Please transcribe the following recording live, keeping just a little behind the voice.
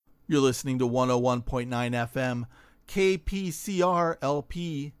You're listening to 101.9 FM, KPCR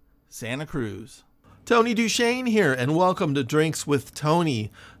LP, Santa Cruz. Tony Duchesne here, and welcome to Drinks with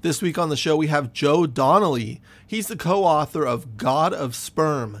Tony. This week on the show, we have Joe Donnelly. He's the co-author of God of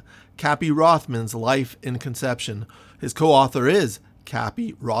Sperm, Cappy Rothman's Life in Conception. His co-author is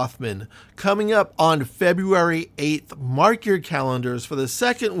Cappy Rothman. Coming up on February 8th, mark your calendars for the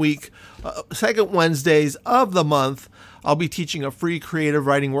second Wednesdays of the month. I'll be teaching a free creative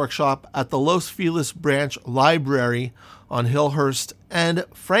writing workshop at the Los Feliz Branch Library on Hillhurst and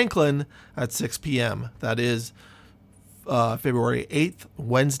Franklin at 6 p.m. That is February 8th,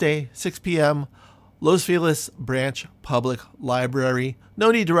 Wednesday, 6 p.m., Los Feliz Branch Public Library. No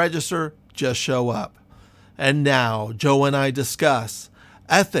need to register, just show up. And now, Joe and I discuss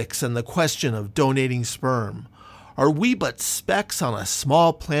ethics and the question of donating sperm. Are we but specks on a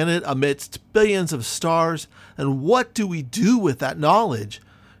small planet amidst billions of stars? And what do we do with that knowledge?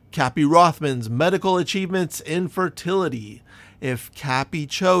 Cappy Rothman's medical achievements in fertility. If Cappy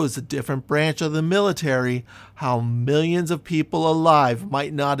chose a different branch of the military, how millions of people alive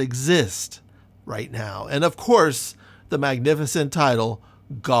might not exist right now. And of course, the magnificent title,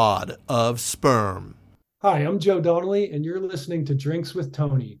 God of Sperm. Hi, I'm Joe Donnelly, and you're listening to Drinks with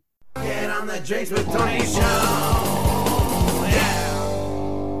Tony. Get on the Drinks with Tony show. Yeah.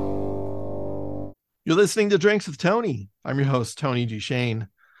 You're listening to Drinks with Tony. I'm your host, Tony Duchesne.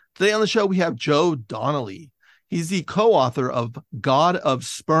 Today on the show, we have Joe Donnelly. He's the co-author of God of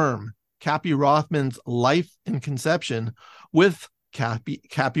Sperm, Cappy Rothman's Life in Conception with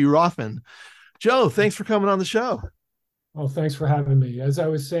Cappy Rothman. Joe, thanks for coming on the show. Oh, thanks for having me. As I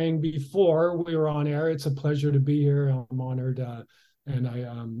was saying before we were on air, it's a pleasure to be here. I'm honored, and I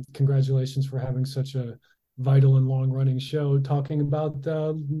congratulations for having such a vital and long-running show talking about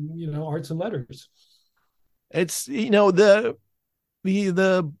arts and letters. It's the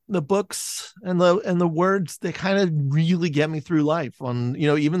books and the words, they kind of really get me through life. On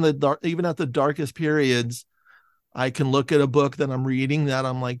even at the darkest periods, I can look at a book that I'm reading that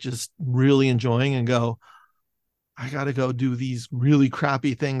I'm like just really enjoying and go, I got to go do these really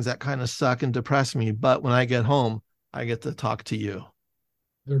crappy things that kind of suck and depress me. But when I get home, I get to talk to you.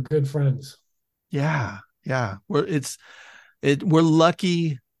 They're good friends. Yeah. We're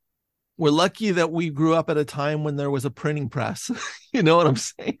lucky. We're lucky that we grew up at a time when there was a printing press. You know what I'm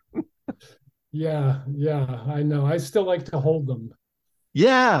saying? Yeah, I know. I still like to hold them.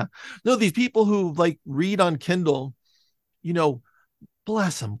 Yeah. No, these people who like read on Kindle,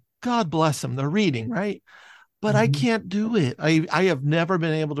 bless them. God bless them. They're reading, right? But I can't do it. I have never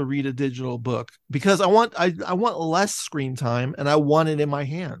been able to read a digital book because I want less screen time and I want it in my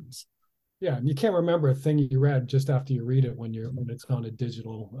hands. Yeah, you can't remember a thing you read just after you read it when it's on a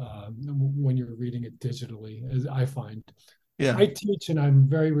digital when you're reading it digitally, as I find. Yeah, I teach and I'm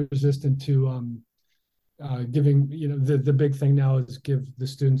very resistant to giving. The big thing now is give the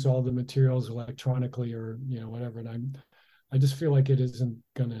students all the materials electronically or whatever, and I just feel like it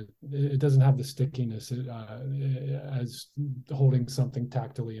doesn't have the stickiness as holding something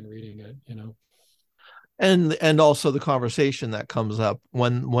tactily and reading it, And also the conversation that comes up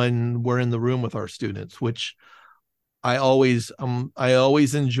when we're in the room with our students, which I always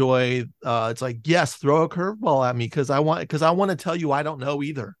enjoy. It's like, yes, throw a curveball at me because I want to tell you I don't know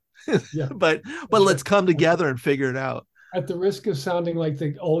either. Yeah. but let's come together and figure it out. At the risk of sounding like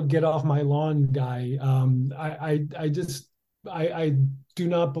the old get off my lawn guy, I do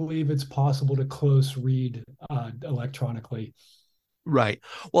not believe it's possible to close read electronically. Right.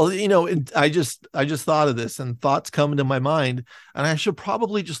 Well, I just thought of this and thoughts come into my mind and I should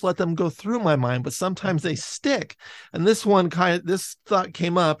probably just let them go through my mind, but sometimes they stick. And this thought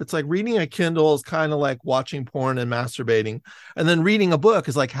came up. It's like reading a Kindle is kind of like watching porn and masturbating. And then reading a book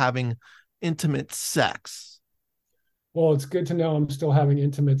is like having intimate sex. Well, it's good to know I'm still having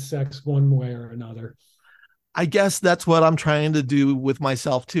intimate sex one way or another. I guess that's what I'm trying to do with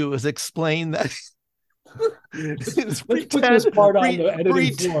myself too, is explain that. Let's put this part on the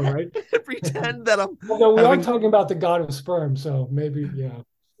editing floor, right? Pretend that I'm. Although we are talking about the God of Sperm, so maybe, yeah.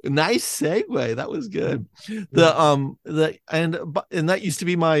 Nice segue. That was good. And that used to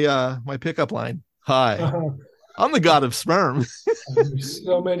be my my pickup line. Hi, I'm the God of Sperm.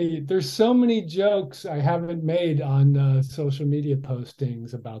 There's so many jokes I haven't made on social media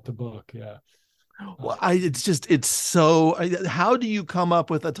postings about the book. Yeah. Well, it's so, how do you come up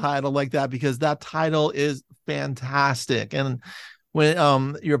with a title like that? Because that title is fantastic. And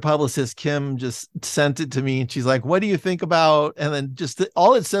when your publicist, Kim, just sent it to me and she's like, what do you think about, and then just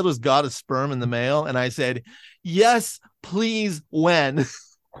all it said was God of Sperm in the mail. And I said, yes, please, when?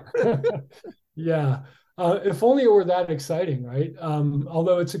 Yeah. If only it were that exciting, right?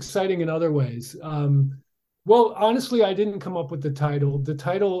 Although it's exciting in other ways. Well, honestly, I didn't come up with the title. The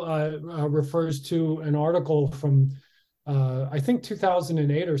title refers to an article from, I think,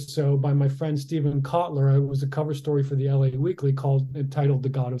 2008 or so by my friend Stephen Kotler. It was a cover story for the LA Weekly entitled "The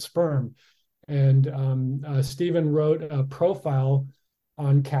God of Sperm," and Stephen wrote a profile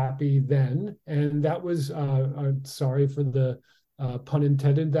on Cappy then, and that was sorry for the pun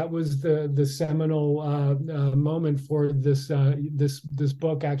intended. That was the seminal moment for this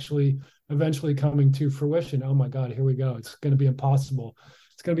book actually eventually coming to fruition. Oh my God, here we go. It's going to be impossible.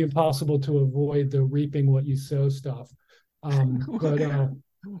 It's going to be impossible to avoid the reaping what you sow stuff. But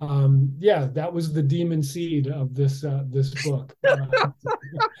yeah, that was the demon seed of this book.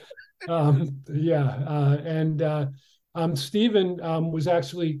 Stephen was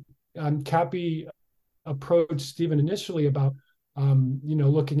actually Cappy approached Stephen initially about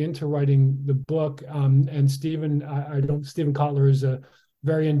looking into writing the book. And Stephen, Stephen Kotler is a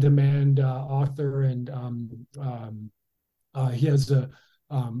very in-demand author, and he has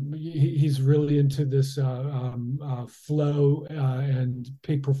he's really into this flow and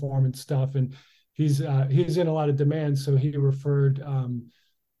peak performance stuff, and he's in a lot of demand. So he referred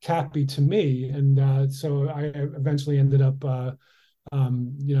Cappy to me, and so I eventually ended up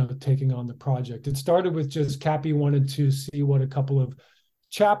taking on the project. It started with just Cappy wanted to see what a couple of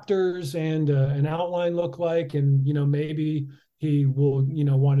chapters and an outline look like, and maybe he will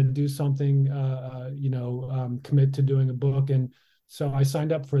want to do something, commit to doing a book. And so I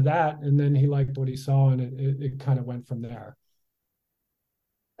signed up for that, and then he liked what he saw, and it kind of went from there.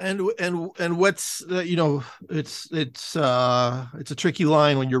 And what's it's a tricky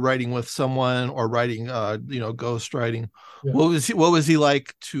line when you're writing with someone or writing ghost writing. Yeah. What was he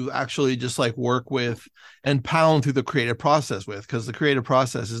like to actually just like work with and pound through the creative process with? Because the creative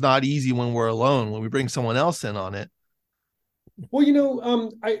process is not easy when we're alone. When we bring someone else in on it. Well,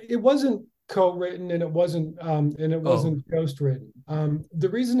 it wasn't co-written, and it wasn't ghost written. The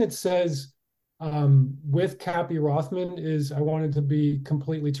reason it says with Cappy Rothman is I wanted to be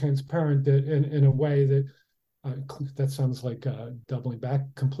completely transparent that in a way that that sounds like doubling back,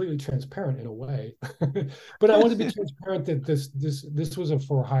 completely transparent in a way. But I want to be transparent that this was a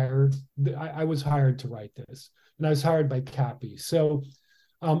for hire. I was hired to write this, and I was hired by Cappy. So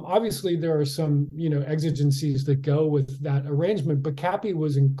obviously there are some exigencies that go with that arrangement, but Cappy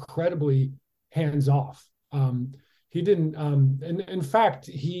was incredibly hands off. He didn't, and in fact,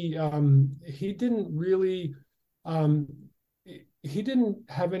 he didn't really, he didn't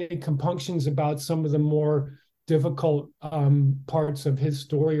have any compunctions about some of the more difficult parts of his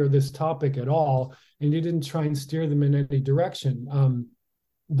story or this topic at all, and he didn't try and steer them in any direction.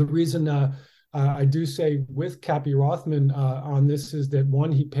 The reason I do say with Cappy Rothman on this is that,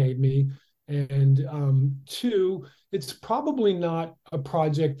 one, he paid me, and two, it's probably not a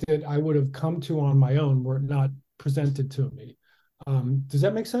project that I would have come to on my own were it not presented to me. Does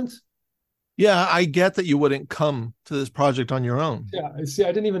that make sense? Yeah, I get that you wouldn't come to this project on your own. Yeah, see,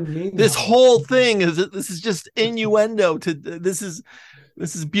 I didn't even mean this whole thing. This is just innuendo to this is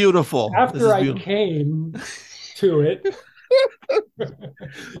beautiful. After I came to it.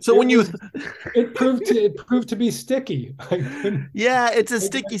 So when it proved to be sticky. Yeah, it's a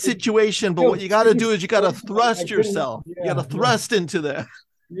sticky situation, but what you got to do is you got to thrust yourself. You got to thrust into that.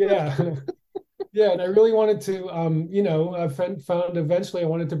 Yeah. Yeah, and I really wanted to, I found eventually I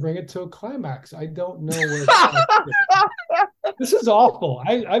wanted to bring it to a climax. I don't know where this is awful.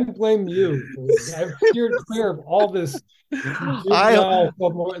 I blame you. I've steered clear of all this.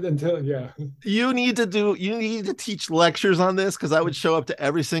 You need to teach lectures on this, because I would show up to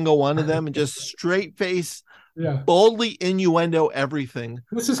every single one of them and just straight face, boldly innuendo everything.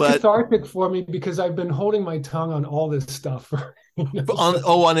 This is cathartic for me because I've been holding my tongue on all this stuff.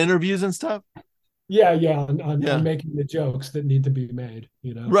 On interviews and stuff. Yeah, on making the jokes that need to be made,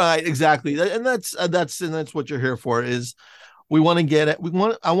 Right, exactly. And that's what you're here for. Is we want to get it.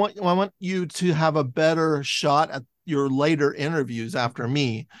 I want you to have a better shot at your later interviews after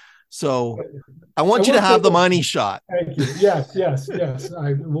me. So I want you to have the money shot. Thank you. Yes.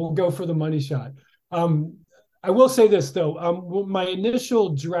 I will go for the money shot. I will say this though. My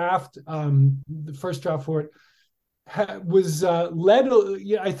initial draft, the first draft for it, was led,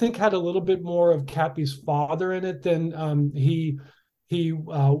 I think, had a little bit more of Cappy's father in it than he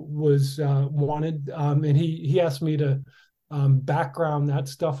was wanted, and he asked me to background that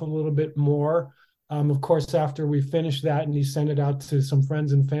stuff a little bit more. Of course, after we finished that and he sent it out to some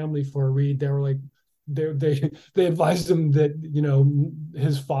friends and family for a read, they were like, they advised him that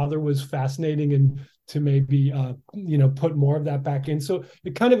his father was fascinating and maybe put more of that back in. So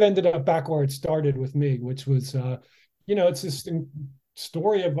it kind of ended up back where it started with me, which was it's this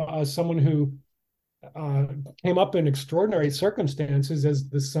story of someone who came up in extraordinary circumstances as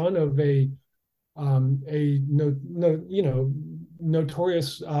the son of a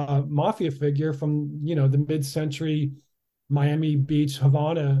notorious mafia figure from the mid-century Miami Beach,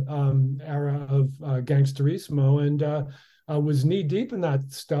 Havana era of gangsterismo, and was knee deep in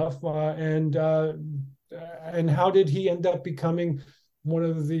that stuff. And how did he end up becoming one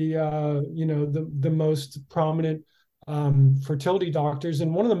of the the most prominent fertility doctors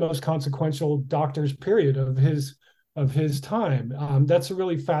and one of the most consequential doctors, period, of his time? That's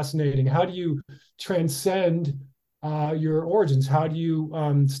really fascinating. How do you transcend your origins? How do you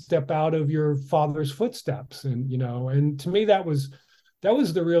step out of your father's footsteps? And to me, that was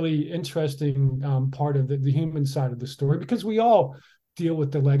the really interesting part of the human side of the story, because we all deal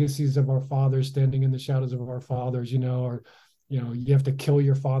with the legacies of our fathers, standing in the shadows of our fathers, or you have to kill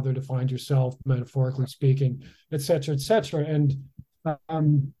your father to find yourself, metaphorically speaking, et cetera, et cetera. And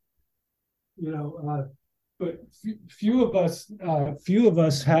but few of us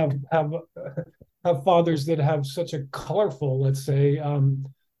have fathers that have such a colorful, let's say,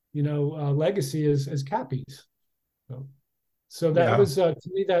 legacy as Cappy's. So that was to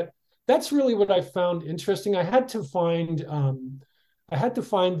me, that's really what I found interesting. I had to find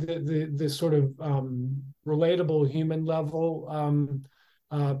the sort of relatable human level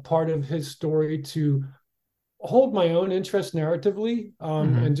part of his story to hold my own interest narratively,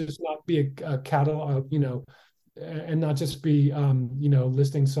 and just not be a catalog, and not just be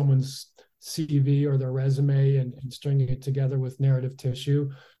listing someone's CV or their resume and stringing it together with narrative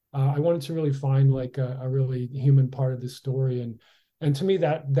tissue. I wanted to really find like a really human part of the story, and to me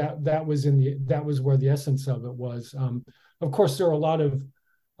that was where the essence of it was. Of course, there are a lot of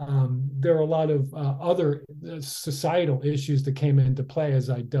other societal issues that came into play as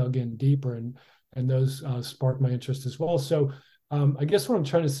I dug in deeper, and those sparked my interest as well. So I guess what I'm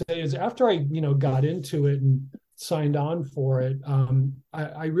trying to say is, after I got into it and signed on for it,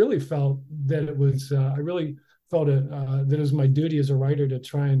 I really felt that it was that it was my duty as a writer to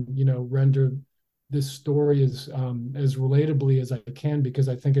try and render this story as relatably as I can, because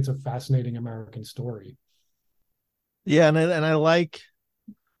I think it's a fascinating American story. Yeah, and I like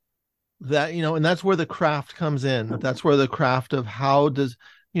that, and that's where the craft comes in. That's where the craft of how does,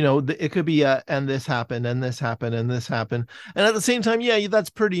 it could be and this happened and this happened and this happened, and at the same time, yeah, that's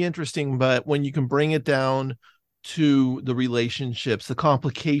pretty interesting. But when you can bring it down to the relationships, the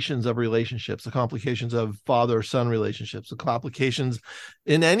complications of relationships, the complications of father-son relationships, the complications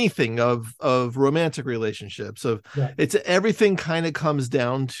in anything of romantic relationships, it's everything kind of comes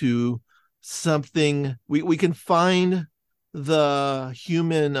down to something. We can find the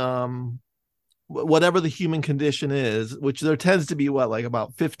human, whatever the human condition is, which there tends to be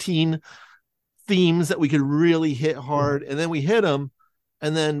about 15 themes that we could really hit hard, and then we hit them.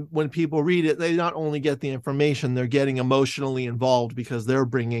 And then when people read it, they not only get the information, they're getting emotionally involved because they're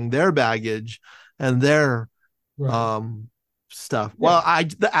bringing their baggage and their stuff. Yeah. Well,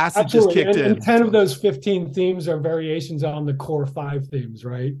 the acid Absolutely. just kicked in. And 10 of those 15 themes are variations on the core 5 themes,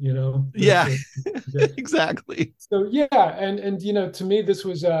 right? Yeah, exactly. So yeah, and to me, this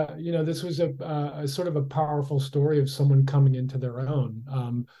was a sort of a powerful story of someone coming into their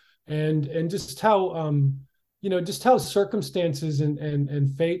own, and just how just how circumstances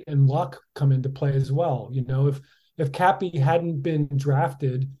and fate and luck come into play as well. If Cappy hadn't been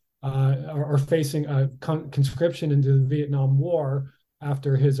drafted or facing a conscription into the Vietnam War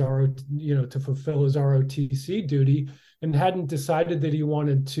after his to fulfill his ROTC duty, and hadn't decided that he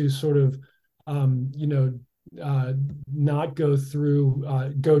wanted to sort of not go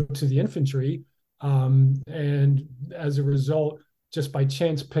to the infantry, and as a result, just by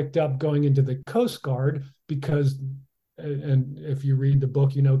chance picked up going into the Coast Guard, because, and if you read the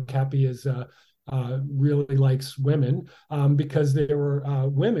book, Cappy is really likes women, because there were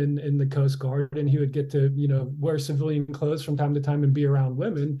women in the Coast Guard, and he would get to wear civilian clothes from time to time and be around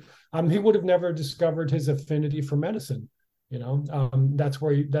women. He would have never discovered his affinity for medicine. That's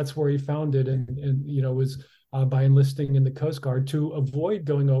where he found it, and was by enlisting in the Coast Guard to avoid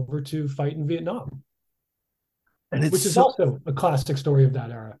going over to fight in Vietnam, which is also a classic story of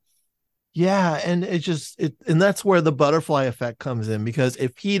that era. Yeah, and and that's where the butterfly effect comes in, because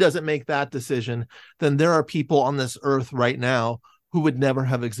if he doesn't make that decision, then there are people on this earth right now who would never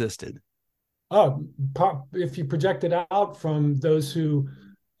have existed. Oh, if you project it out from those who,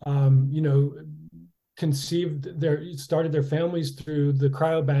 started their families through the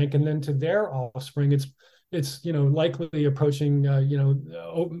cryobank, and then to their offspring, it's likely approaching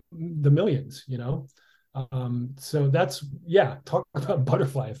the millions. So that's, yeah, talk about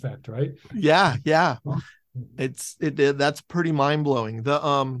butterfly effect, right? Yeah, yeah. That's pretty mind blowing.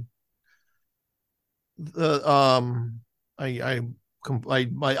 The I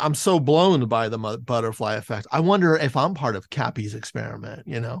I'm so blown by the butterfly effect. I wonder if I'm part of Cappy's experiment,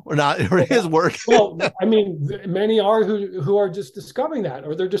 or not, or his work. Well, I mean, many are who are just discovering that,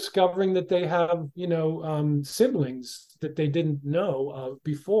 or they're discovering that they have, siblings that they didn't know of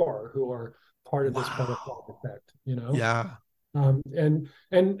before who are part of this butterfly effect. Yeah. And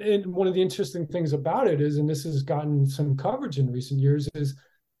one of the interesting things about it is, and this has gotten some coverage in recent years, is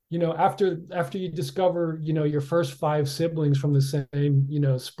after you discover your first 5 siblings from the same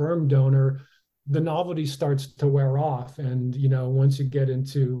sperm donor, the novelty starts to wear off, and once you get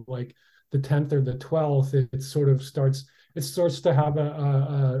into like the 10th or the 12th, it starts to have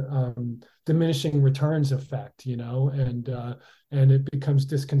a diminishing returns effect, and it becomes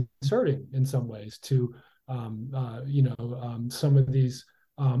disconcerting in some ways to some of these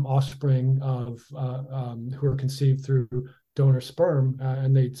offspring of who are conceived through donor sperm,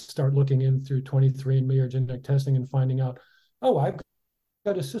 and they start looking in through 23andMe or genetic testing and finding out, oh, I've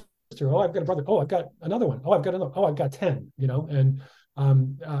got a sister, oh, I've got a brother, oh, I've got another one, oh, I've got another, oh, I've got 10,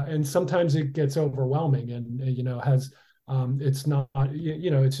 and sometimes it gets overwhelming, and has it's not,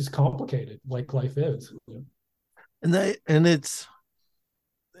 it's just complicated, like life is.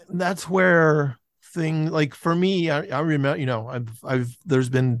 That's where like for me, I remember, I've there's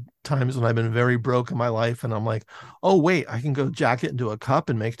been times when I've been very broke in my life, and I'm like, oh wait, I can go jack it into a cup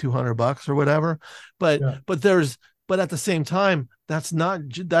and make $200 or whatever. But Yeah. but at the same time, that's not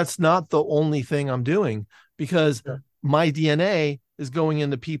the only thing I'm doing, because Yeah. my DNA is going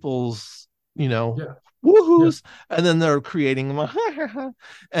into people's, Yeah. woohoos, and then they're creating and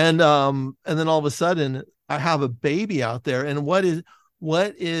then all of a sudden I have a baby out there, and what is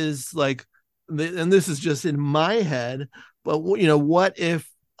like, and this is just in my head, but what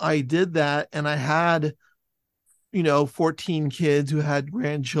if I did that and I had 14 kids who had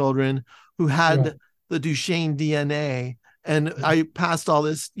grandchildren who had Yeah. the Duchenne DNA, and I passed all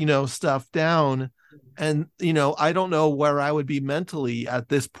this stuff down, and I don't know where I would be mentally at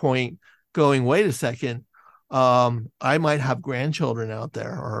this point, going, wait a second, I might have grandchildren out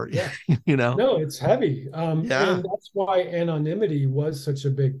there, or Yeah. know. No, it's heavy. Yeah. And that's why anonymity was such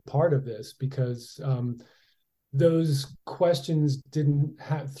a big part of this, because those questions didn't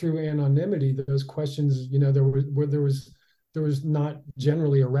have, through anonymity, those questions, there was not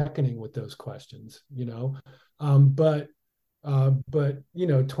generally a reckoning with those questions, but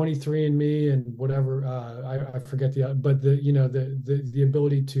 23andMe and whatever, I forget but the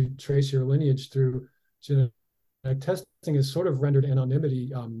ability to trace your lineage through genetic testing is sort of rendered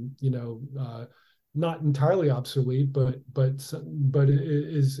anonymity, not entirely obsolete, but it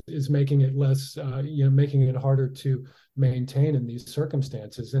is making it less, making it harder to maintain in these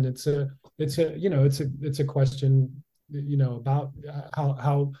circumstances. And it's a question, about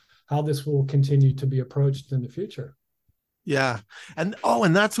how this will continue to be approached in the future. Yeah. And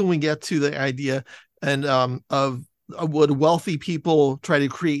that's when we get to the idea and of would wealthy people try to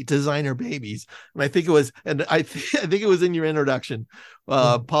create designer babies? And I think it was, I think it was in your introduction.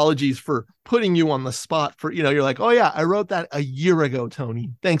 Apologies for putting you on the spot for, you're like, oh yeah, I wrote that a year ago,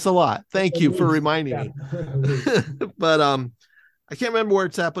 Tony. Thanks a lot. Thank you for reminding me. But I can't remember where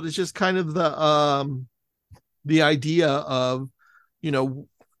it's at, but it's just kind of the idea of,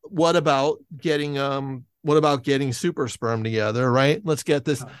 what about getting super sperm together, right? Let's get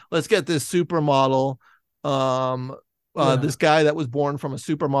this supermodel, this guy that was born from a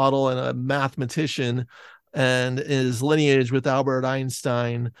supermodel and a mathematician, and is lineage with Albert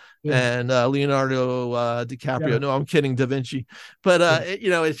Einstein and Leonardo DiCaprio. No, I'm kidding, Da Vinci. But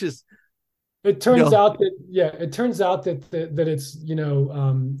it's just, it turns out that it's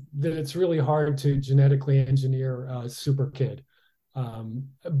that it's really hard to genetically engineer a super kid,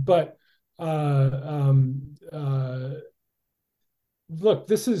 but look,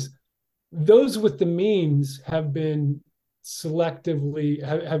 those with the means have been selectively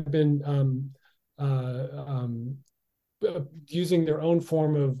have been using their own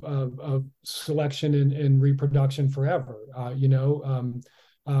form of selection and reproduction forever.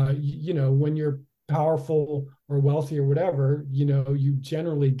 When you're powerful or wealthy or whatever, you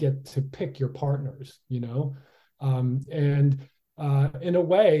generally get to pick your partners, and in a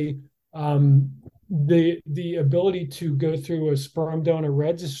way, the ability to go through a sperm donor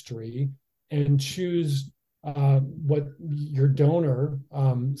registry and choose what your donor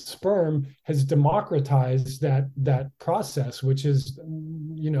sperm has democratized that process, which is,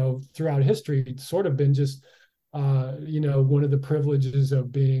 throughout history sort of been just one of the privileges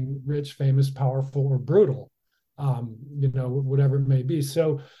of being rich, famous, powerful, or brutal, whatever it may be.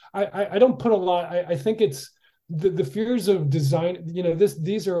 So I don't put a lot. I think it's the fears of design.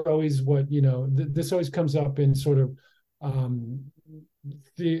 These are always what this always comes up in sort of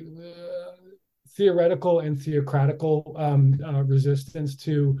the theoretical and theocratical resistance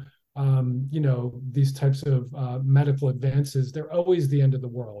to these types of medical advances. They're always the end of the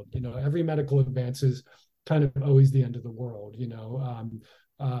world. Every medical advance is kind of always the end of the world.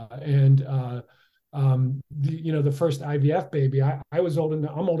 The first IVF baby, I was old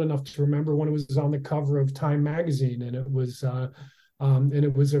enough. I'm old enough to remember when it was on the cover of Time magazine, and it was the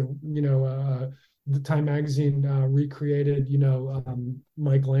Time magazine recreated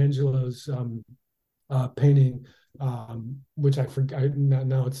Michelangelo's painting, which I forgot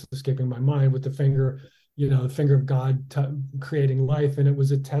now, it's escaping my mind, with the finger, the finger of God creating life, and it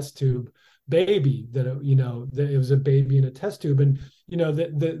was a test tube baby that it was a baby in a test tube, and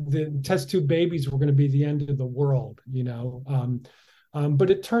the test tube babies were going to be the end of the world,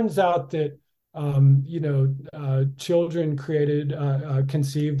 but it turns out that children created,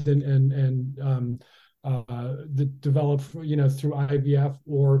 conceived and developed through IVF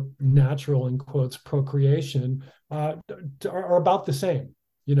or natural, in quotes, procreation, are about the same.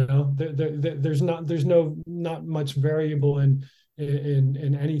 There's not much variable in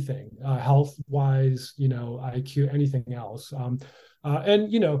anything, health wise, IQ, anything else. All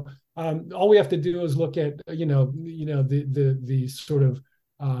we have to do is look at the sort of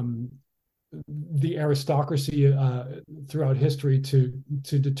the aristocracy throughout history to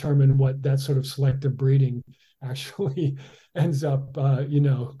determine what that sort of selective breeding actually ends up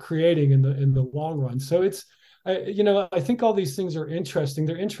creating in the long run. So it's I think all these things are interesting.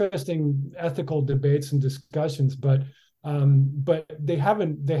 They're interesting ethical debates and discussions, but they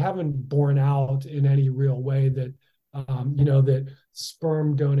haven't borne out in any real way that that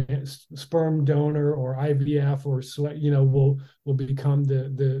sperm donor or IVF or will become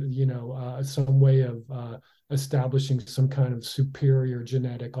the some way of establishing some kind of superior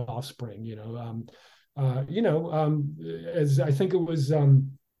genetic offspring. As I think it was,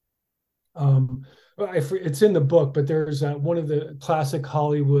 it's in the book, but there's one of the classic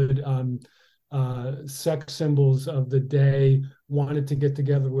Hollywood sex symbols of the day wanted to get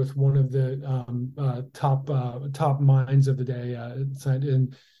together with one of the top minds of the day,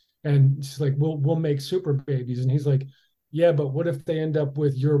 and she's like, we'll make super babies, and he's like, yeah, but what if they end up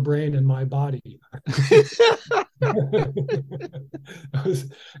with your brain and my body?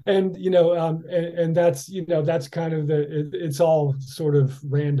 And that's kind of it's all sort of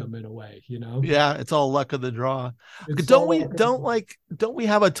random in a way, Yeah, it's all luck of the draw. Don't we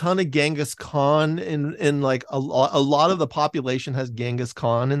have a ton of Genghis Khan in like a lot of the population has Genghis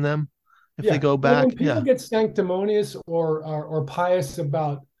Khan in them if they go back? When people get sanctimonious or pious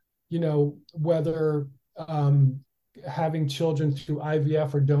about whether having children through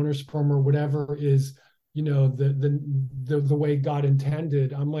IVF or donor sperm or whatever is the way God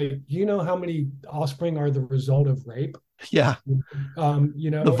intended, I'm like, how many offspring are the result of rape? Yeah.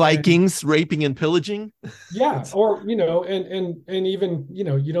 The Vikings raping and pillaging. Yeah. Or, and even,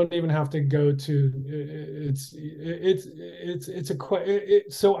 you don't even have to go to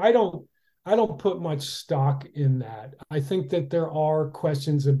so I don't put much stock in that. I think that there are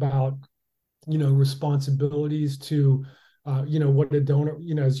questions about, responsibilities to, what a donor,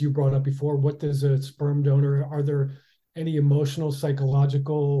 as you brought up before, what does a sperm donor, are there any emotional,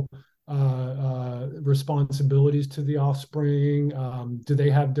 psychological responsibilities to the offspring? Do they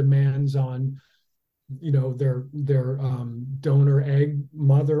have demands on, their donor egg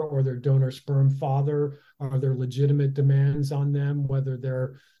mother or their donor sperm father? Are there legitimate demands on them, whether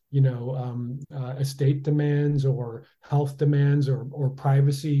they're, estate demands or health demands or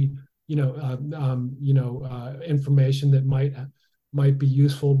privacy, information that might be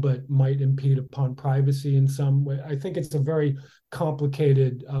useful but might impede upon privacy in some way? I think it's a very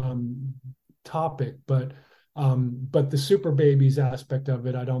complicated topic, but the super babies aspect of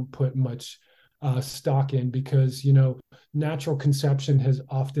it, I don't put much stock in, because natural conception has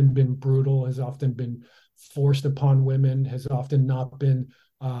often been brutal, has often been forced upon women, has often not been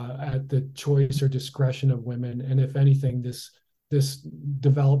at the choice or discretion of women, and if anything, this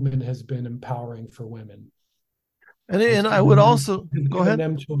development has been empowering for women. And I would also go ahead.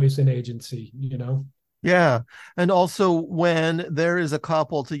 Them choice and agency, Yeah. And also when there is a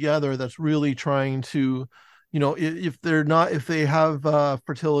couple together that's really trying to, if they have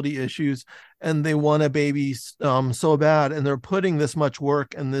fertility issues and they want a baby so bad, and they're putting this much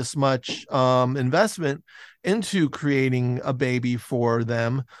work and this much investment into creating a baby for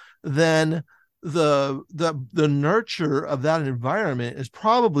them, then the nurture of that environment is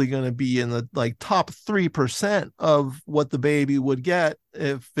probably going to be in the like top 3% of what the baby would get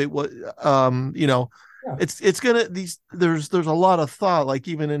if it was Yeah. it's gonna these there's a lot of thought, like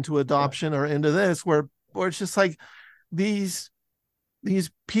even into adoption or into this, where it's just like these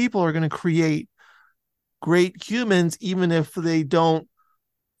people are going to create great humans even if they don't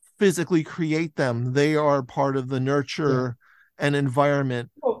physically create them. They are part of the nurture and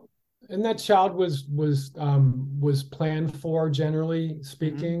environment. Well, and that child was planned for, generally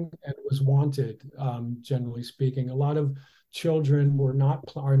speaking, and was wanted, generally speaking. A lot of children are not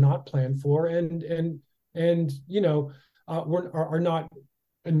planned for, and are not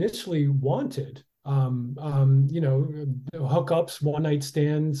initially wanted. Hookups, one night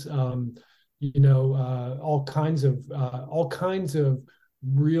stands, all kinds of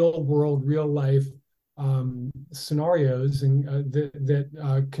real world, real life scenarios, and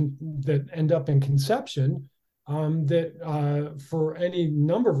that end up in conception, that for any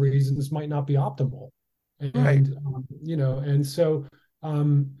number of reasons might not be optimal, and Right. and so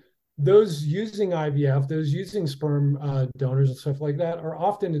those using IVF, those using sperm donors and stuff like that, are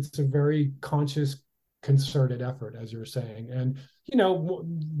often, it's a very conscious, concerted effort, as you were saying, and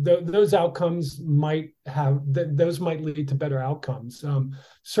those outcomes those might lead to better outcomes.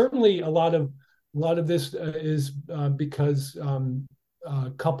 Certainly, a lot of this is because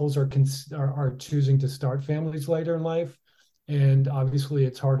couples are choosing to start families later in life, and obviously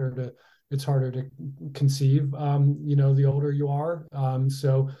it's harder to conceive. The older you are,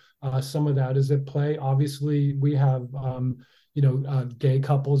 so some of that is at play. Obviously, we have gay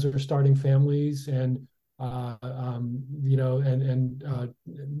couples that are starting families, and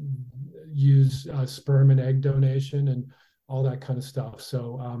use sperm and egg donation and all that kind of stuff.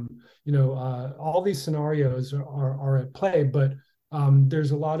 So all these scenarios are at play, but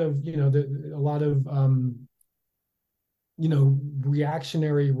there's a lot of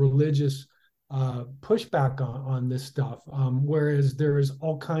reactionary religious pushback on this stuff, whereas there is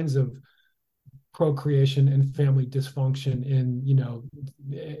all kinds of procreation and family dysfunction in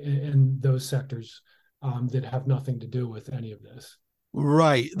those sectors that have nothing to do with any of this.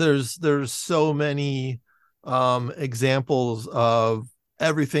 Right. There's so many examples of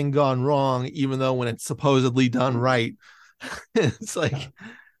everything gone wrong, even though when it's supposedly done right. It's like,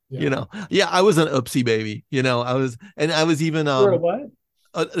 I was an oopsie baby. I was even You're a what?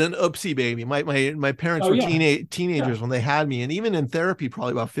 an oopsie baby. My parents were teenagers when they had me, and even in therapy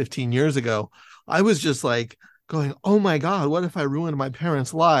probably about 15 years ago, I was just like going, oh my God, what if I ruined my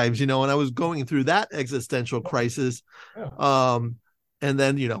parents' lives? And I was going through that existential crisis. And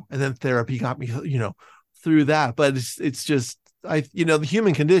then therapy got me, through that. But it's just, the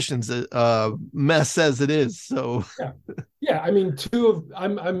human condition's mess as it is. So I mean,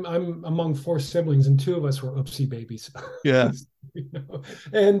 I'm among four siblings, and two of us were oopsie babies. Yeah.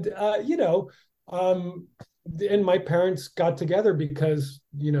 And and my parents got together because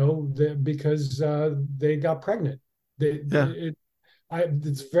they got pregnant.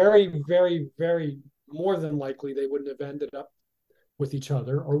 It's very, very, very more than likely they wouldn't have ended up with each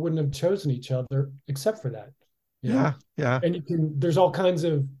other, or wouldn't have chosen each other except for that. Yeah. And there's all kinds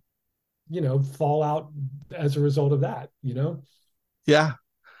of fallout as a result of that. Yeah.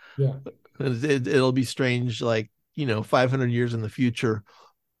 It'll be strange, like 500 years in the future,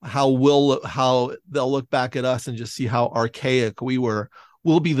 how they'll look back at us and just see how archaic we were.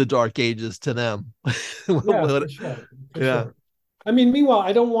 We'll be the dark ages to them. For sure. I mean, meanwhile,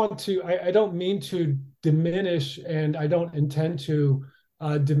 I don't mean to diminish, and I don't intend to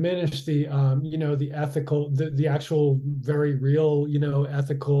diminish the the ethical, the actual very real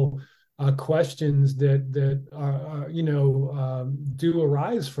ethical questions that do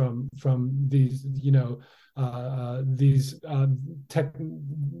arise from these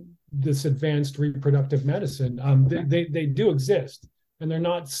this advanced reproductive medicine. They do exist, and they're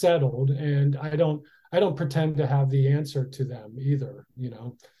not settled, and I don't pretend to have the answer to them either.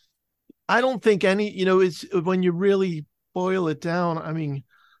 I don't think it's, when you really boil it down, I mean,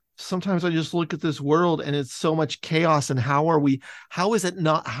 sometimes I just look at this world and it's so much chaos, and how are we not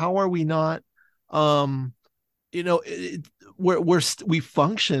we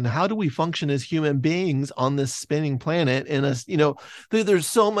function. How do we function as human beings on this spinning planet? And there's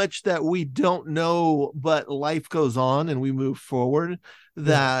so much that we don't know, but life goes on and we move forward.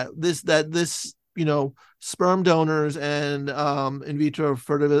 That this sperm donors and in vitro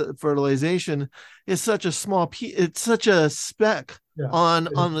fertilization is such a small piece. It's such a speck on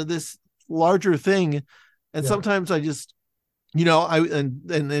this larger thing. And Yeah. sometimes I just,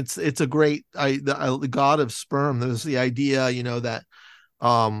 and it's a great, the God of sperm. There's the idea, that,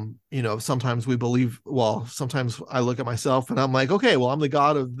 sometimes we believe, well, sometimes I look at myself and I'm like, okay, well, I'm the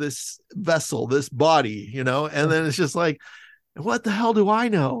God of this vessel, this body, and then it's just like, what the hell do I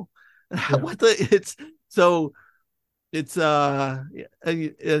know? Yeah. It's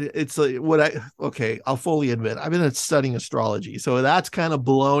I'll fully admit I've been studying astrology, so that's kind of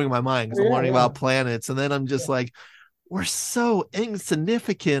blowing my mind because I'm learning about planets, and then I'm just like, we're so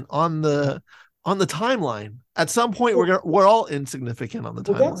insignificant on the timeline. At some point, we're all insignificant on the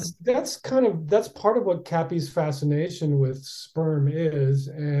timeline. That's part of what Cappy's fascination with sperm is,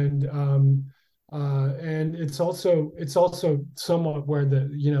 and it's also somewhat where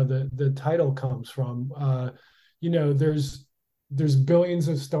the title comes from. There's billions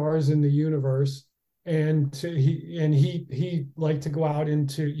of stars in the universe, and he liked to go out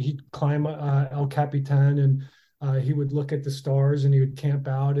he'd climb El Capitan, and he would look at the stars, and he would camp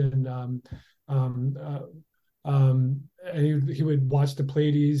out, and he would watch the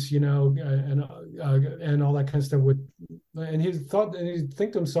Pleiades, and all that kind of stuff. And he'd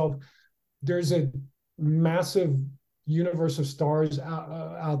think to himself, there's a massive universe of stars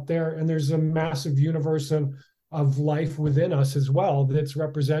out there, and there's a massive universe of life within us as well, that's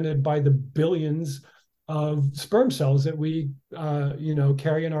represented by the billions of sperm cells that we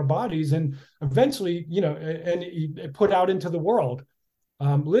carry in our bodies, and eventually and put out into the world,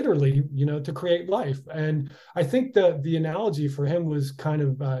 literally, to create life. And I think the analogy for him was kind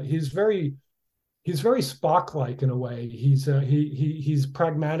of he's very Spock-like in a way. He's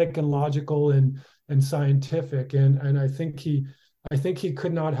pragmatic and logical and scientific, and I think he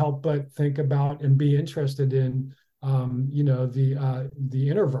could not help but think about and be interested in the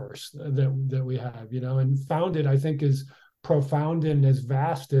interverse that we have, and found it, I think, as profound and as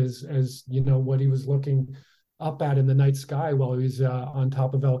vast as what he was looking up at in the night sky while he was on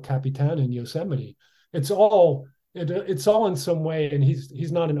top of El Capitan in Yosemite. It's all in some way, and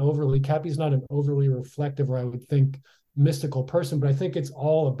Cappy's not an overly reflective, or I would think mystical person, but I think it's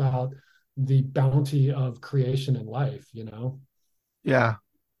all about the bounty of creation and life, Yeah.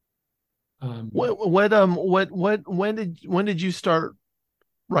 When did you start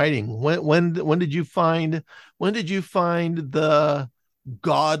writing? When did you find the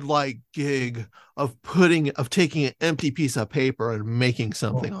godlike gig of taking an empty piece of paper and making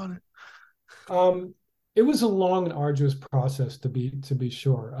something on it? It was a long and arduous process, to be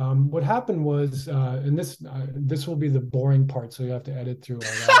sure. What happened was, and this will be the boring part, so you have to edit through all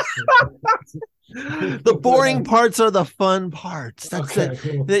that. The boring parts are the fun parts. That's okay,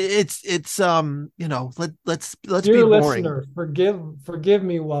 cool. Let's Dear be boring. Listener, forgive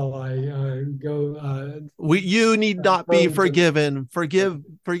me while I go. You need not be forgiven. Forgive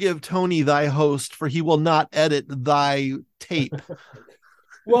Tony, thy host, for he will not edit thy tape.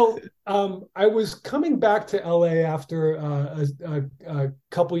 Well, I was coming back to LA after a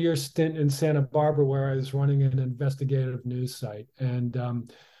couple years stint in Santa Barbara, where I was running an investigative news site, and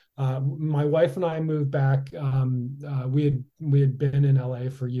my wife and I moved back. We had been in LA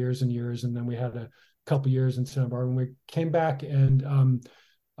for years and years, and then we had a couple years in Santa Barbara. And we came back, and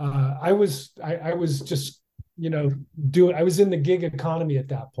I was just I was in the gig economy at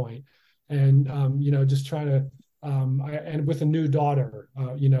that point, and just trying to. And with a new daughter,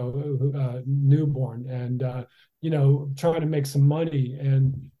 newborn, and trying to make some money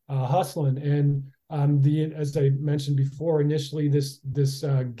and hustling. And as I mentioned before, initially this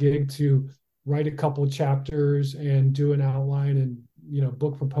gig to write a couple of chapters and do an outline and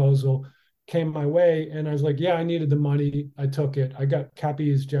book proposal came my way, and I was like, yeah, I needed the money. I took it. Cappy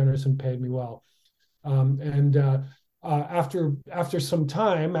is generous and paid me well, after some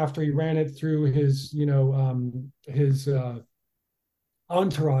time, after he ran it through his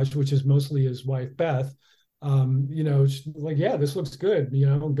entourage, which is mostly his wife Beth, she's like, yeah, this looks good,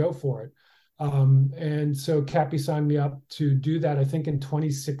 go for it. And so Cappy signed me up to do that, I think in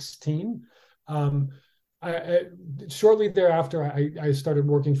 2016. Shortly thereafter, I started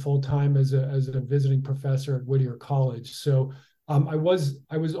working full time as a visiting professor at Whittier College. So I was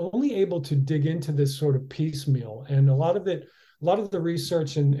only able to dig into this sort of piecemeal, and a lot of the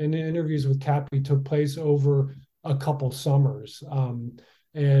research and interviews with Cappy took place over a couple summers,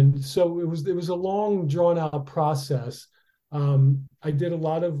 and so it was a long, drawn out process. I did a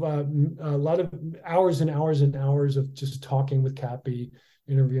lot of hours and hours and hours of just talking with Cappy,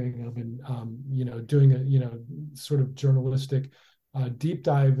 interviewing him, and doing a sort of journalistic deep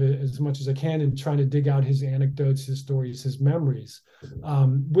dive as much as I can, and trying to dig out his anecdotes, his stories, his memories,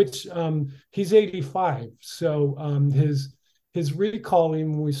 which he's 85. So his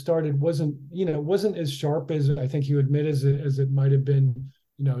recalling when we started wasn't as sharp as I think you admit as it might have been,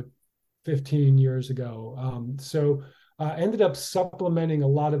 15 years ago. So I ended up supplementing a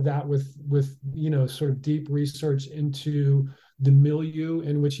lot of that with sort of deep research into the milieu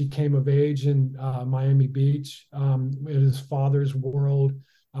in which he came of age in Miami Beach, in his father's world.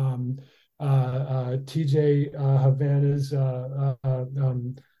 TJ Havana's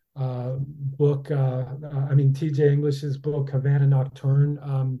book, TJ English's book, Havana Nocturne,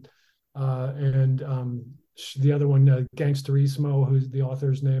 and the other one, Gangsterismo, who's the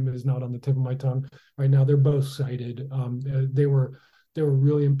author's name is not on the tip of my tongue right now. They're both cited. They were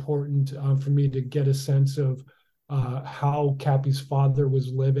really important for me to get a sense of how Cappy's father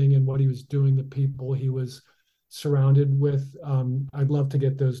was living and what he was doing, the people he was surrounded with. I'd love to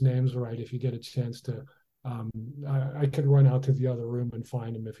get those names right if you get a chance to. I could run out to the other room and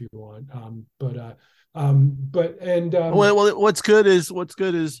find them if you want. What's good is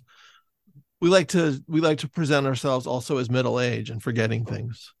we like to present ourselves also as middle age and forgetting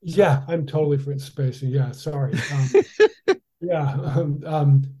things. So. Yeah, I'm totally spacing. Yeah, sorry. Trying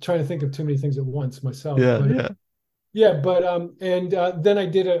to think of too many things at once myself. Then I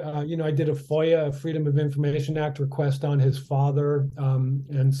did a FOIA, a Freedom of Information Act request on his father,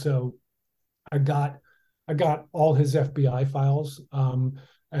 and so I got all his FBI files,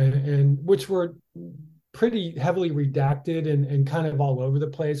 and which were pretty heavily redacted and kind of all over the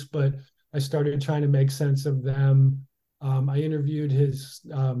place, but I started trying to make sense of them. I interviewed his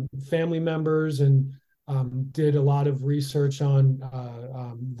family members and did a lot of research on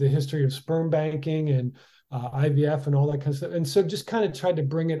the history of sperm banking and IVF and all that kind of stuff. And so just kind of tried to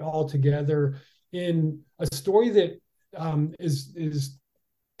bring it all together in a story that is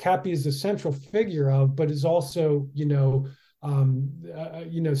Cappy is the central figure of, but is also,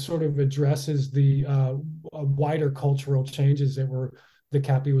 sort of addresses the wider cultural changes that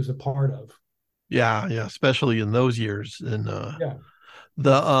Cappy was a part of. Yeah, especially in those years. And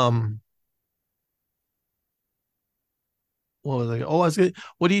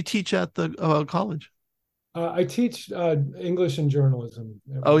what do you teach at the college? I teach English and journalism.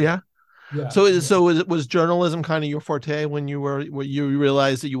 Oh yeah. Yeah. So was journalism kind of your forte when you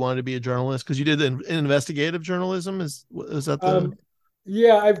realized that you wanted to be a journalist? Because you did investigative journalism. Is that the?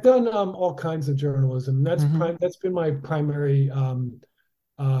 Yeah, I've done all kinds of journalism. That's been my primary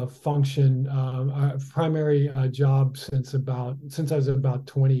function, primary job since I was about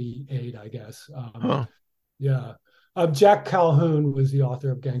 28, I guess. Yeah. Jack Calhoun was the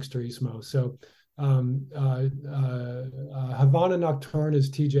author of Gangsterismo. So Havana Nocturne is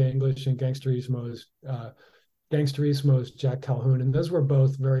TJ English and Gangsterismo is Jack Calhoun, and those were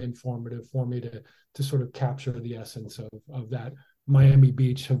both very informative for me to sort of capture the essence of that Miami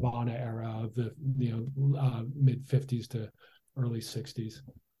Beach, Havana era of the mid 50s to early 60s.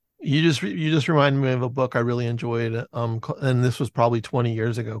 You just reminded me of a book I really enjoyed, and this was probably 20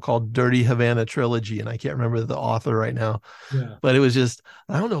 years ago, called Dirty Havana Trilogy, and I can't remember the author right now. Yeah. But it was just,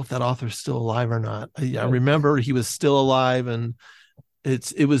 I don't know if that author's still alive or not. I remember he was still alive, and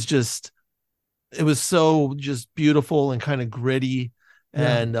it was so just beautiful and kind of gritty,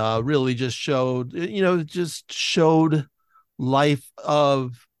 and really just showed life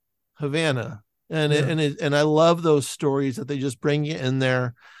of Havana, and I love those stories that they just bring you in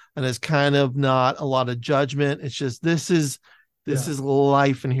there. And it's kind of not a lot of judgment. It's just, this is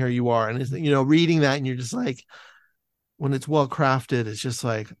life, and here you are. And it's, reading that, and you're just like, when it's well crafted, it's just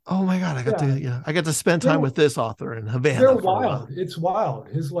like, oh my God, I got to spend time with this author in Havana. They're wild. It's wild.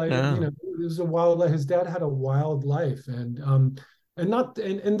 His life, it was a wild life. His dad had a wild life, and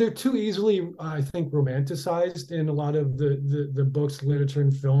they're too easily, I think, romanticized in a lot of the books, literature,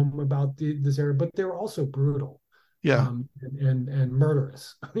 and film about this era, but they're also brutal. And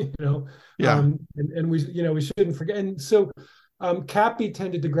murderous, and we shouldn't forget. And so Cappy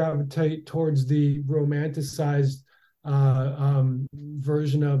tended to gravitate towards the romanticized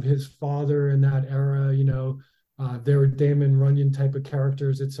version of his father in that era. There were Damon Runyon type of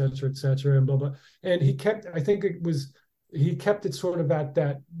characters, et cetera, and blah blah. And he kept it sort of at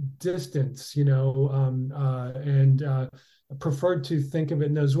that distance, and preferred to think of it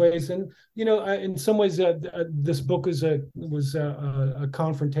in those ways. And in some ways, this book was a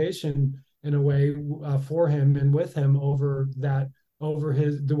confrontation in a way for him and with him over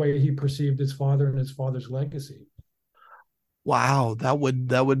the way he perceived his father and his father's legacy. Wow, that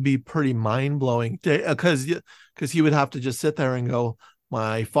would be pretty mind-blowing, because he would have to just sit there and go,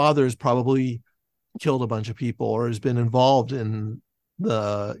 my father's probably killed a bunch of people or has been involved in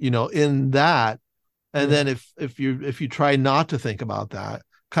in that. And then if you try not to think about that,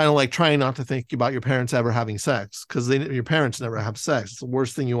 kind of like trying not to think about your parents ever having sex, because your parents never have sex. It's the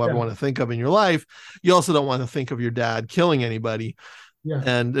worst thing you ever want to think of in your life. You also don't want to think of your dad killing anybody. Yeah.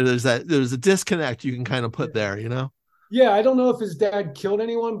 And there's a disconnect you can kind of put there, you know? Yeah, I don't know if his dad killed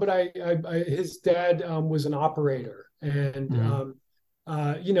anyone, but his dad was an operator, and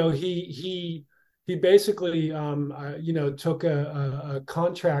you know, he basically took a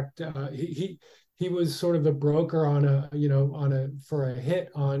contract. He was sort of a broker on for a hit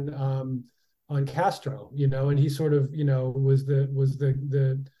on Castro, you know, and he sort of, you know, was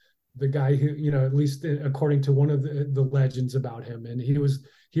the guy who, you know, at least according to one of the legends about him, and he was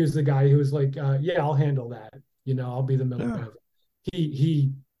the guy who was like, yeah, I'll handle that. You know, I'll be the middleman. Yeah.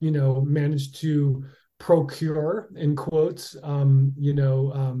 He you know, managed to procure, in quotes,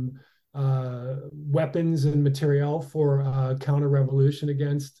 weapons and material for counter-revolution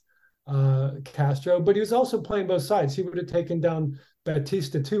against Castro. But he was also playing both sides. He would have taken down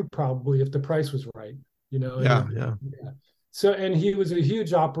Batista too, probably, if the price was right. You know. Yeah. So, and he was a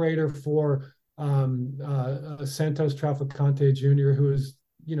huge operator for Santos Trafficante Jr., who was,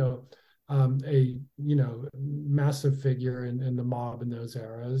 you know, a massive figure in the mob in those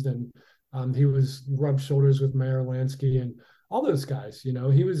eras, and he was rubbed shoulders with Meyer Lansky and all those guys. You know,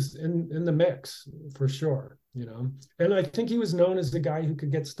 he was in the mix for sure. You know, and I think he was known as the guy who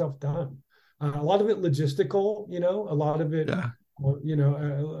could get stuff done. A lot of it logistical. You know, a lot of it. Yeah.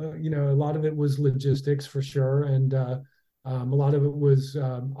 A lot of it was logistics for sure, and a lot of it was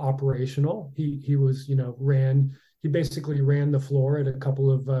operational. He was, you know, he basically ran the floor at a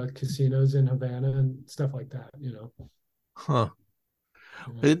couple of casinos in Havana and stuff like that, you know. Huh.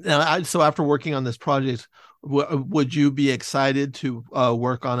 Yeah. So after working on this project, would you be excited to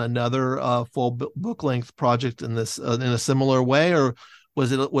work on another full book length project in this in a similar way, or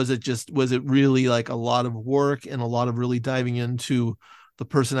was it really like a lot of work and a lot of really diving into the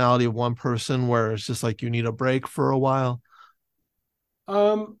personality of one person, where it's just like you need a break for a while?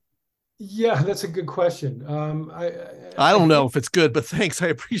 Yeah, that's a good question. I don't know if it's good, but thanks. I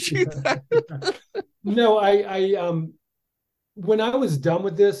appreciate that. No, when I was done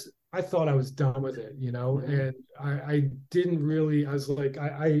with this, I thought I was done with it, you know, and I didn't really, I was like,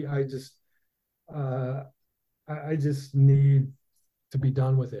 I just need to be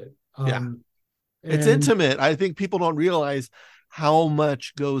done with it. It's intimate. I think people don't realize how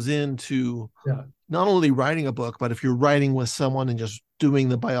much goes into not only writing a book, but if you're writing with someone and just doing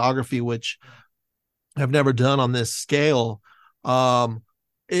the biography, which I've never done on this scale,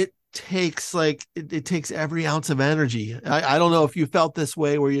 it takes it takes every ounce of energy. I don't know if you felt this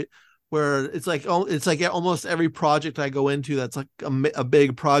way, where it's like almost every project I go into that's like a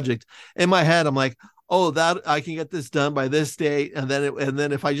big project, in my head I'm like, oh, that I can get this done by this date, and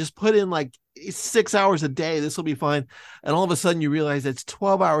then if I just put in like 6 hours a day, this will be fine. And all of a sudden you realize it's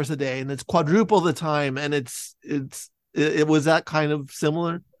 12 hours a day, and it's quadruple the time, and it was that kind of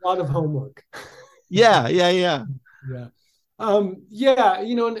similar. A lot of homework. Yeah. Yeah,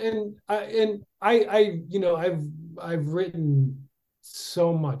 you know, and I you know, I've written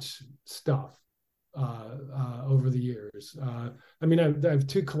so much stuff over the years. I mean, I have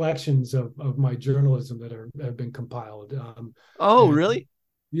two collections of my journalism that have been compiled. Really?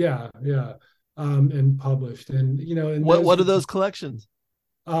 Yeah. And published. And, you know, and what are those collections?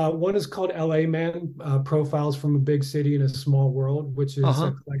 One is called LA Man, Profiles from a Big City in a Small World, which is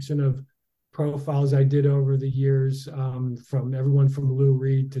a collection of profiles I did over the years, from everyone from Lou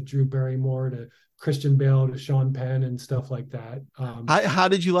Reed to Drew Barrymore to Christian Bale to Sean Penn and stuff like that. How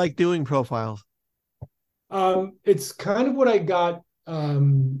did you like doing profiles? It's kind of what I got.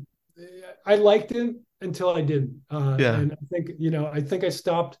 I liked it until I didn't. And I think, you know, I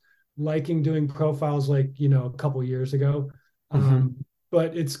stopped liking doing profiles like, you know, a couple years ago.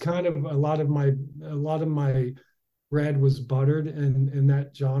 But it's kind of a lot of my bread was buttered in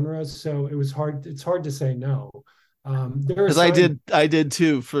that genre. So it's hard to say no. Because I did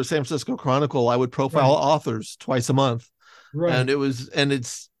too for San Francisco Chronicle. I would profile authors twice a month. Right. And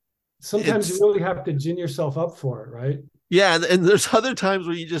it's sometimes you really have to gin yourself up for it, right? Yeah, and there's other times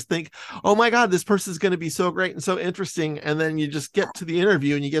where you just think, oh my God, this person's going to be so great and so interesting, and then you just get to the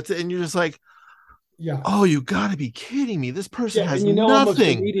interview and you're just like, oh, you got to be kidding me! This person has nothing. Almost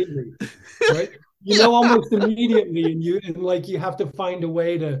immediately, right? Almost immediately, and you have to find a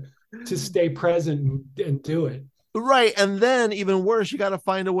way to stay present and do it. Right. And then even worse, you got to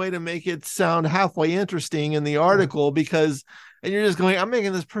find a way to make it sound halfway interesting in the article and you're just going, I'm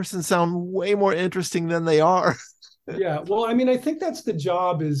making this person sound way more interesting than they are. Yeah. Well, I mean, I think that's the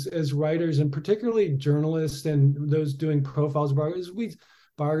job as writers, and particularly journalists and those doing profiles,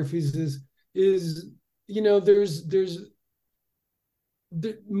 biographies is, you know, there's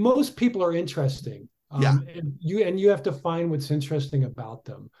most people are interesting. Yeah. And you have to find what's interesting about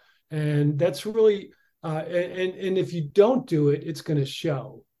them, and that's really and if you don't do it, it's going to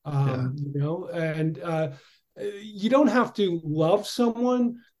show. And you don't have to love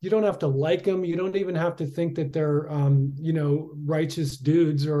someone, you don't have to like them, you don't even have to think that they're righteous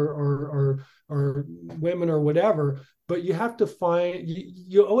dudes or women or whatever. But you have to find,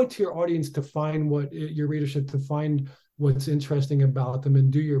 you owe it to your audience to find your readership, to find what's interesting about them and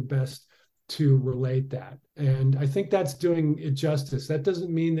do your best to relate that. And I think that's doing it justice. That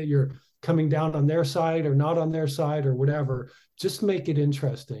doesn't mean that you're coming down on their side or not on their side or whatever. Just make it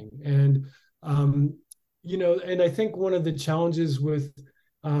interesting. And and I think one of the challenges with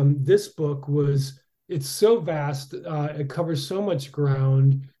this book was it's so vast, it covers so much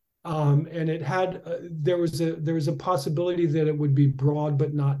ground, and it had there was a possibility that it would be broad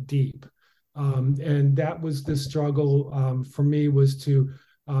but not deep, and that was the struggle for me, was to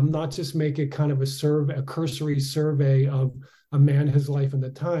not just make it kind of a cursory survey of a man, his life, and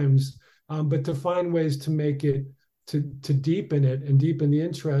the times, but to find ways to make it to deepen it and deepen the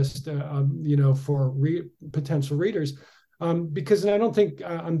interest, for potential readers, because I don't think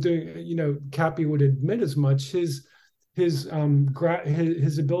I'm doing. Cappy would admit as much. His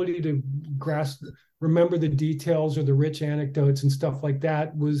ability to remember the details or the rich anecdotes and stuff like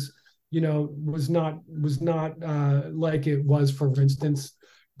that was not like it was, for instance,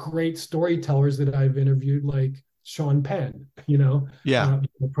 great storytellers that I've interviewed, like Sean Penn,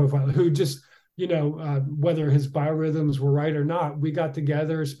 profile, who just, whether his biorhythms were right or not, we got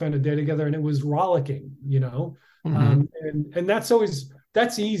together, spent a day together, and it was rollicking, and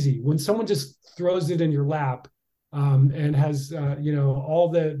that's easy when someone just throws it in your lap, and has, all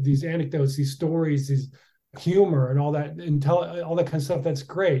these anecdotes, these stories, these humor and all that, all that kind of stuff. That's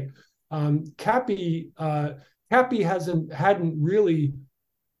great. Cappy hadn't really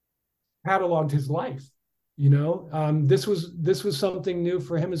cataloged his life. This was something new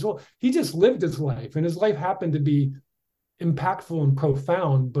for him as well. He just lived his life, and his life happened to be impactful and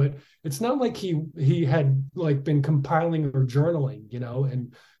profound, but it's not like he had like been compiling or journaling,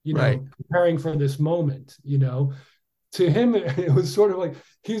 and right, preparing for this moment. To him, it was sort of like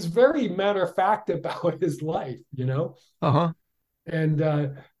he's very matter of fact about his life, and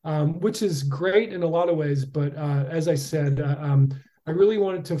which is great in a lot of ways. But as I said, I really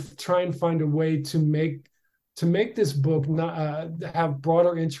wanted to try and find a way to make this book not have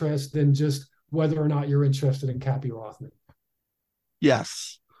broader interest than just whether or not you're interested in Cappy Rothman.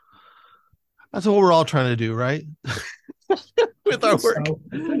 Yes, that's what we're all trying to do, right? With our work.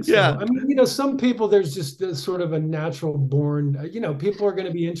 Yeah. I mean, some people, there's just this sort of a natural born, people are going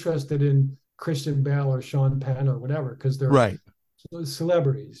to be interested in Christian Bale or Sean Penn or whatever, because they're right,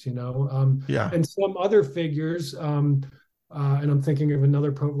 celebrities, and some other figures, and I'm thinking of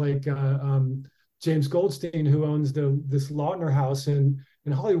another James Goldstein, who owns this Lautner house in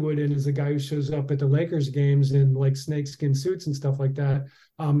Hollywood, and is a guy who shows up at the Lakers games in like snakeskin suits and stuff like that.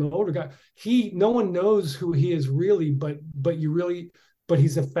 An older guy. No one knows who he is really, but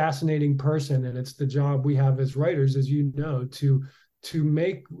he's a fascinating person, and it's the job we have as writers, as to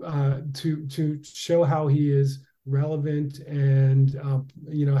make to show how he is relevant and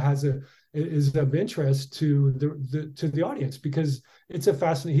is of interest to the audience, because he's a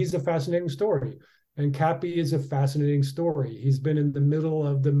fascinating story. And Cappy is a fascinating story. He's been in the middle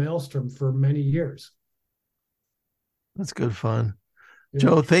of the maelstrom for many years. That's good fun. Yeah.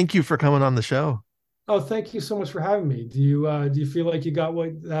 Joe, thank you for coming on the show. Oh, thank you so much for having me. Do you feel like you got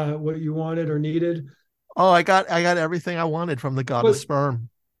what you wanted or needed? Oh, I got everything I wanted from the God of Sperm.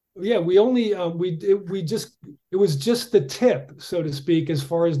 Yeah, we only it was just the tip, so to speak, as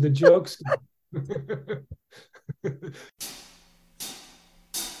far as the jokes.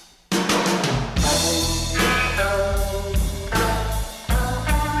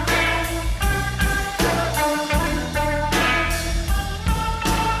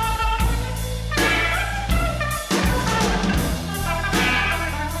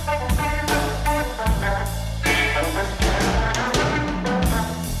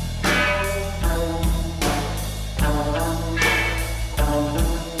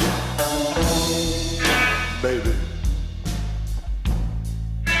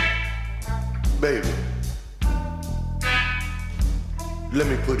 Baby, let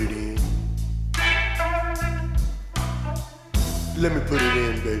me put it in. Let me put it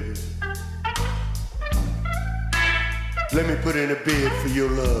in, baby. Let me put in a bid for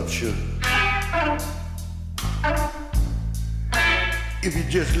your love, sugar. If you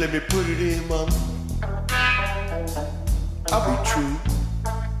just let me put it in, mama, I'll be true.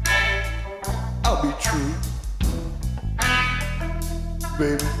 I'll be true.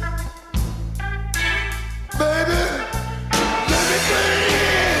 baby. Baby, let me put it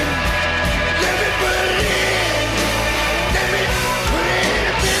in. Let me put it in. Let me put it in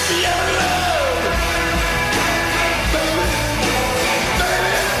a bit for your love. Baby,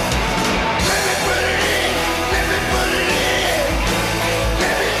 baby, let me put it in. Let me put it in.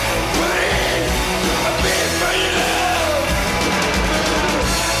 Let me put it in a bit for your love.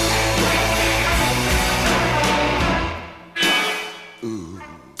 Ooh.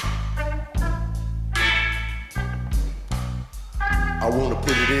 I wanna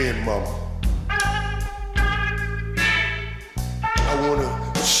put it in, mama. I wanna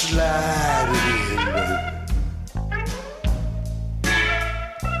slide it in, baby.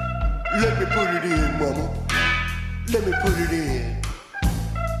 Let me put it in, mama. Let me put it in.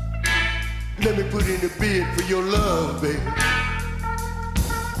 Let me put in the bid for your love, baby.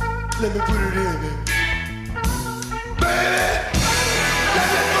 Let me put it in, baby. Baby, let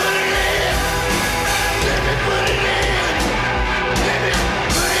me put it in. Let me put it in. Let me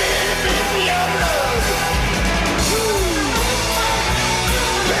put it in a bit for your love. Ooh.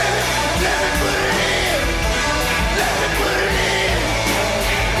 Baby, let me put it in. Let me put it in.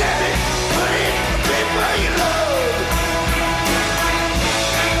 Let me put it in a bit for your love.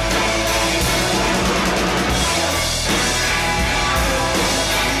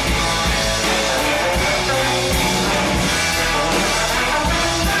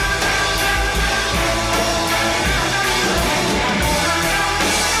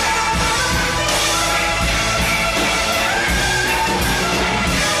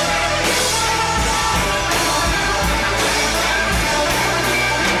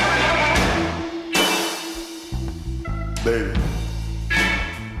 Baby,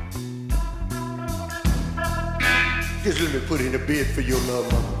 just let me put in a bid for your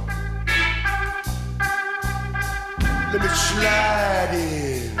love, mama. Let me slide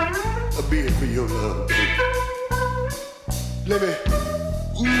in a bid for your love, baby. Let me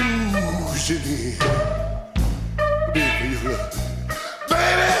ooze it in a bid for your love.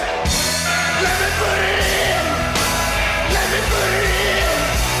 Baby, let me put it in. Let me put it in.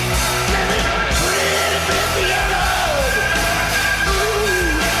 Let me put it in a bid for your love.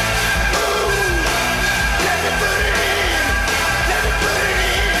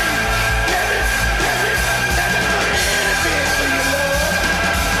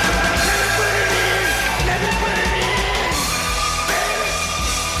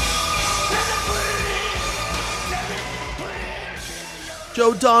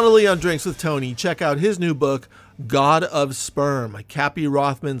 Joe Donnelly on Drinks with Tony. Check out his new book, God of Sperm, Cappy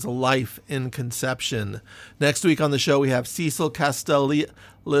Rothman's Life in Conception. Next week on the show, we have Cecil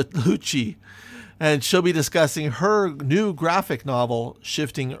Castellucci, and she'll be discussing her new graphic novel,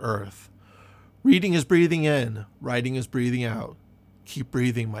 Shifting Earth. Reading is breathing in, writing is breathing out. Keep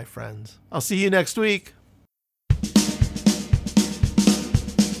breathing, my friends. I'll see you next week.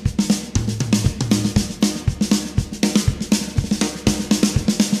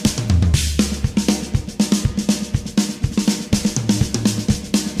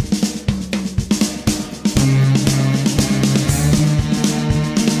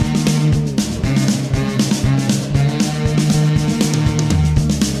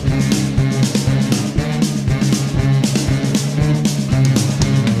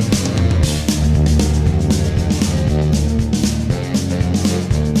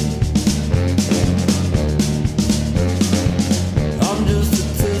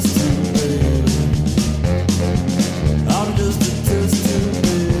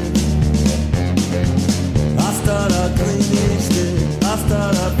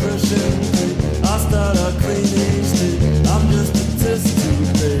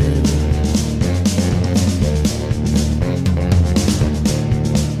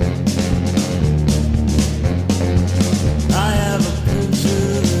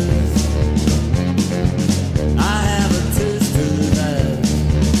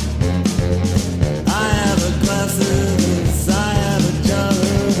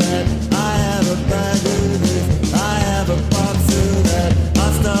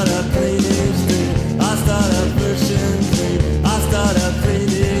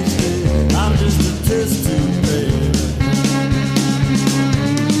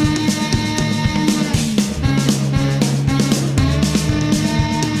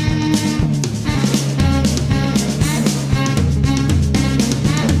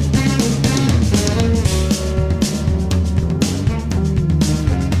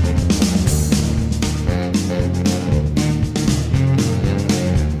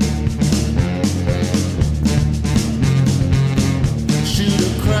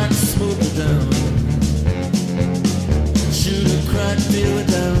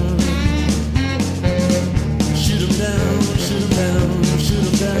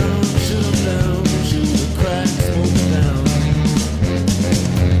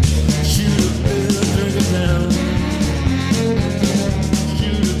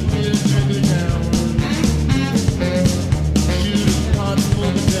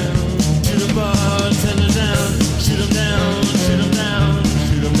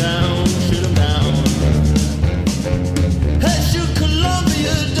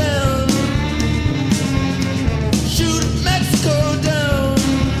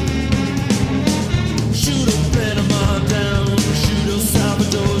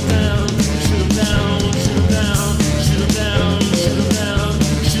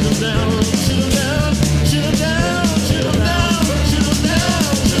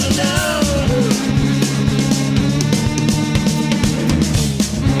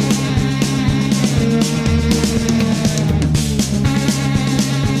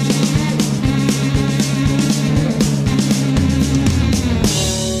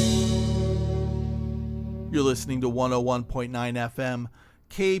 101.9 FM,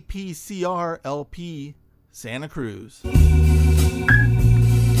 KPCR LP, Santa Cruz.